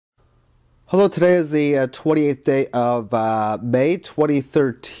Hello, today is the 28th day of May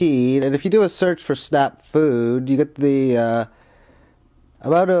 2013, and if you do a search for SNAP food, you get the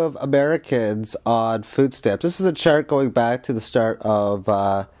amount of Americans on food stamps. This is a chart going back to the start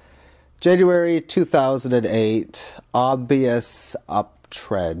of January 2008, obvious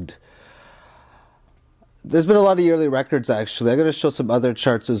uptrend. There's been a lot of yearly records, actually. I'm going to show some other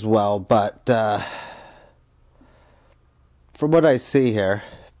charts as well, but from what I see here,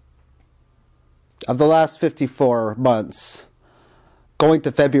 of the last 54 months, going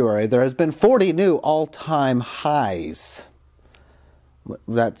to February, there has been 40 new all-time highs.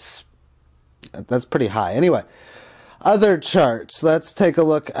 That's pretty high. Anyway, other charts. Let's take a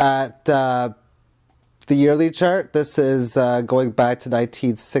look at the yearly chart. This is going back to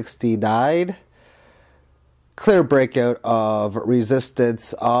 1969. Clear breakout of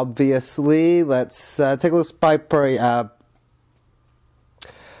resistance, obviously. Let's take a look by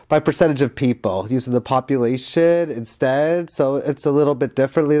percentage of people, using the population instead. So it's a little bit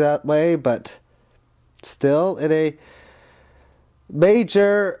differently that way, but still in a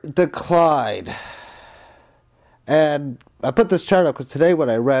major decline. And I put this chart up because today what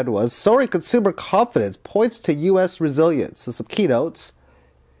I read was soaring consumer confidence points to U.S. resilience. So some keynotes.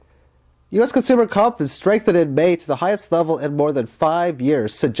 U.S. consumer confidence strengthened in May to the highest level in more than 5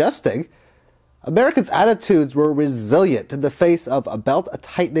 years, suggesting Americans' attitudes were resilient in the face of a belt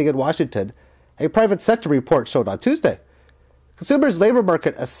tightening in Washington, a private sector report showed on Tuesday. Consumers' labor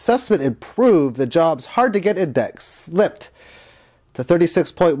market assessment improved. The jobs hard-to-get index slipped to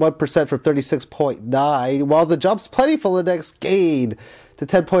 36.1% from 36.9%, while the jobs plentiful index gained to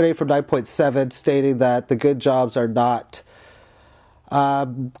 10.8 from 9.7, stating that the good jobs are not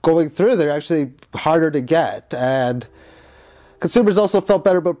going through. They're actually harder to get. And consumers also felt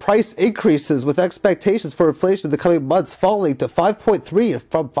better about price increases, with expectations for inflation in the coming months falling to 5.3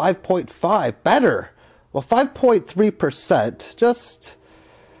 from 5.5. Better. Well, 5.3%, just...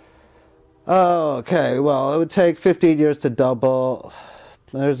 Oh, okay, well, it would take 15 years to double.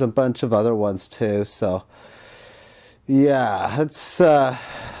 There's a bunch of other ones too, so... Yeah, let's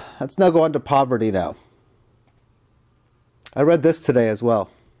now go on to poverty now. I read this today as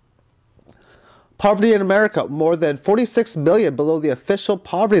well. Poverty in America, more than 46 million below the official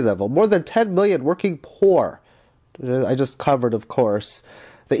poverty level. More than 10 million working poor. I just covered, of course,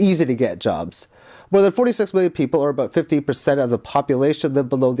 the easy-to-get jobs. More than 46 million people, or about 50% of the population, live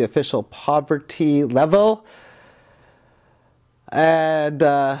below the official poverty level. And,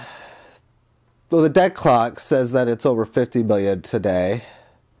 well, the debt clock says that it's over 50 million today.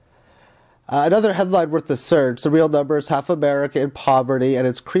 Another headline worth the search: the real numbers, half America in poverty, and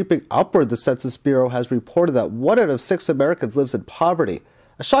it's creeping upward. The Census Bureau has reported that 1 out of 6 Americans lives in poverty.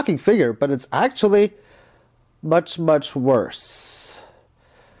 A shocking figure, but it's actually much, much worse.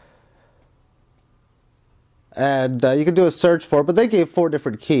 And you can do a search for it, but they gave 4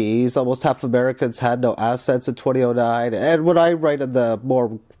 different keys. Almost half Americans had no assets in 2009. And what I write in the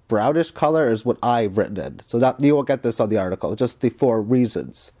more brownish color is what I've written in. So you won't get this on the article, just the 4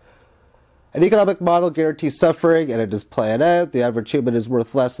 reasons. An economic model guarantees suffering, and it is playing out. The average human is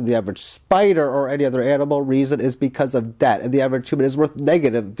worth less than the average spider or any other animal. Reason is because of debt, and the average human is worth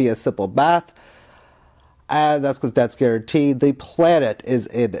negative via simple math. And that's because debt's guaranteed. The planet is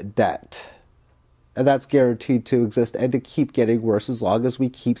in debt, and that's guaranteed to exist and to keep getting worse as long as we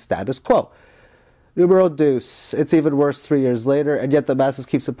keep status quo. Numero deuce. It's even worse 3 years later, and yet the masses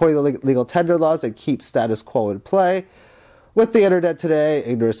keep supporting the legal tender laws and keep status quo in play. With the internet today,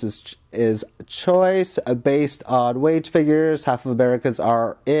 ignorance is choice. Based on wage figures, half of Americans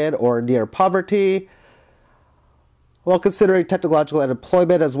are in or near poverty. While considering technological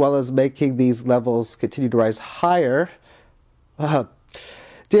unemployment, as well as making these levels continue to rise higher.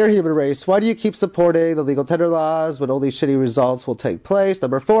 Dear human race, why do you keep supporting the legal tender laws when only shitty results will take place?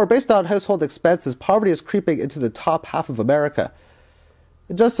 Number 4, based on household expenses, poverty is creeping into the top half of America.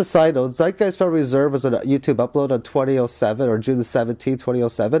 Just a side note, Zeitgeist Federal Reserve was a YouTube upload on 2007, or June 17,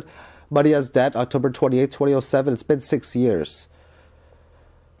 2007. Money as Debt, October 28, 2007. It's been 6 years.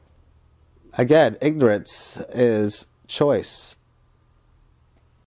 Again, ignorance is choice.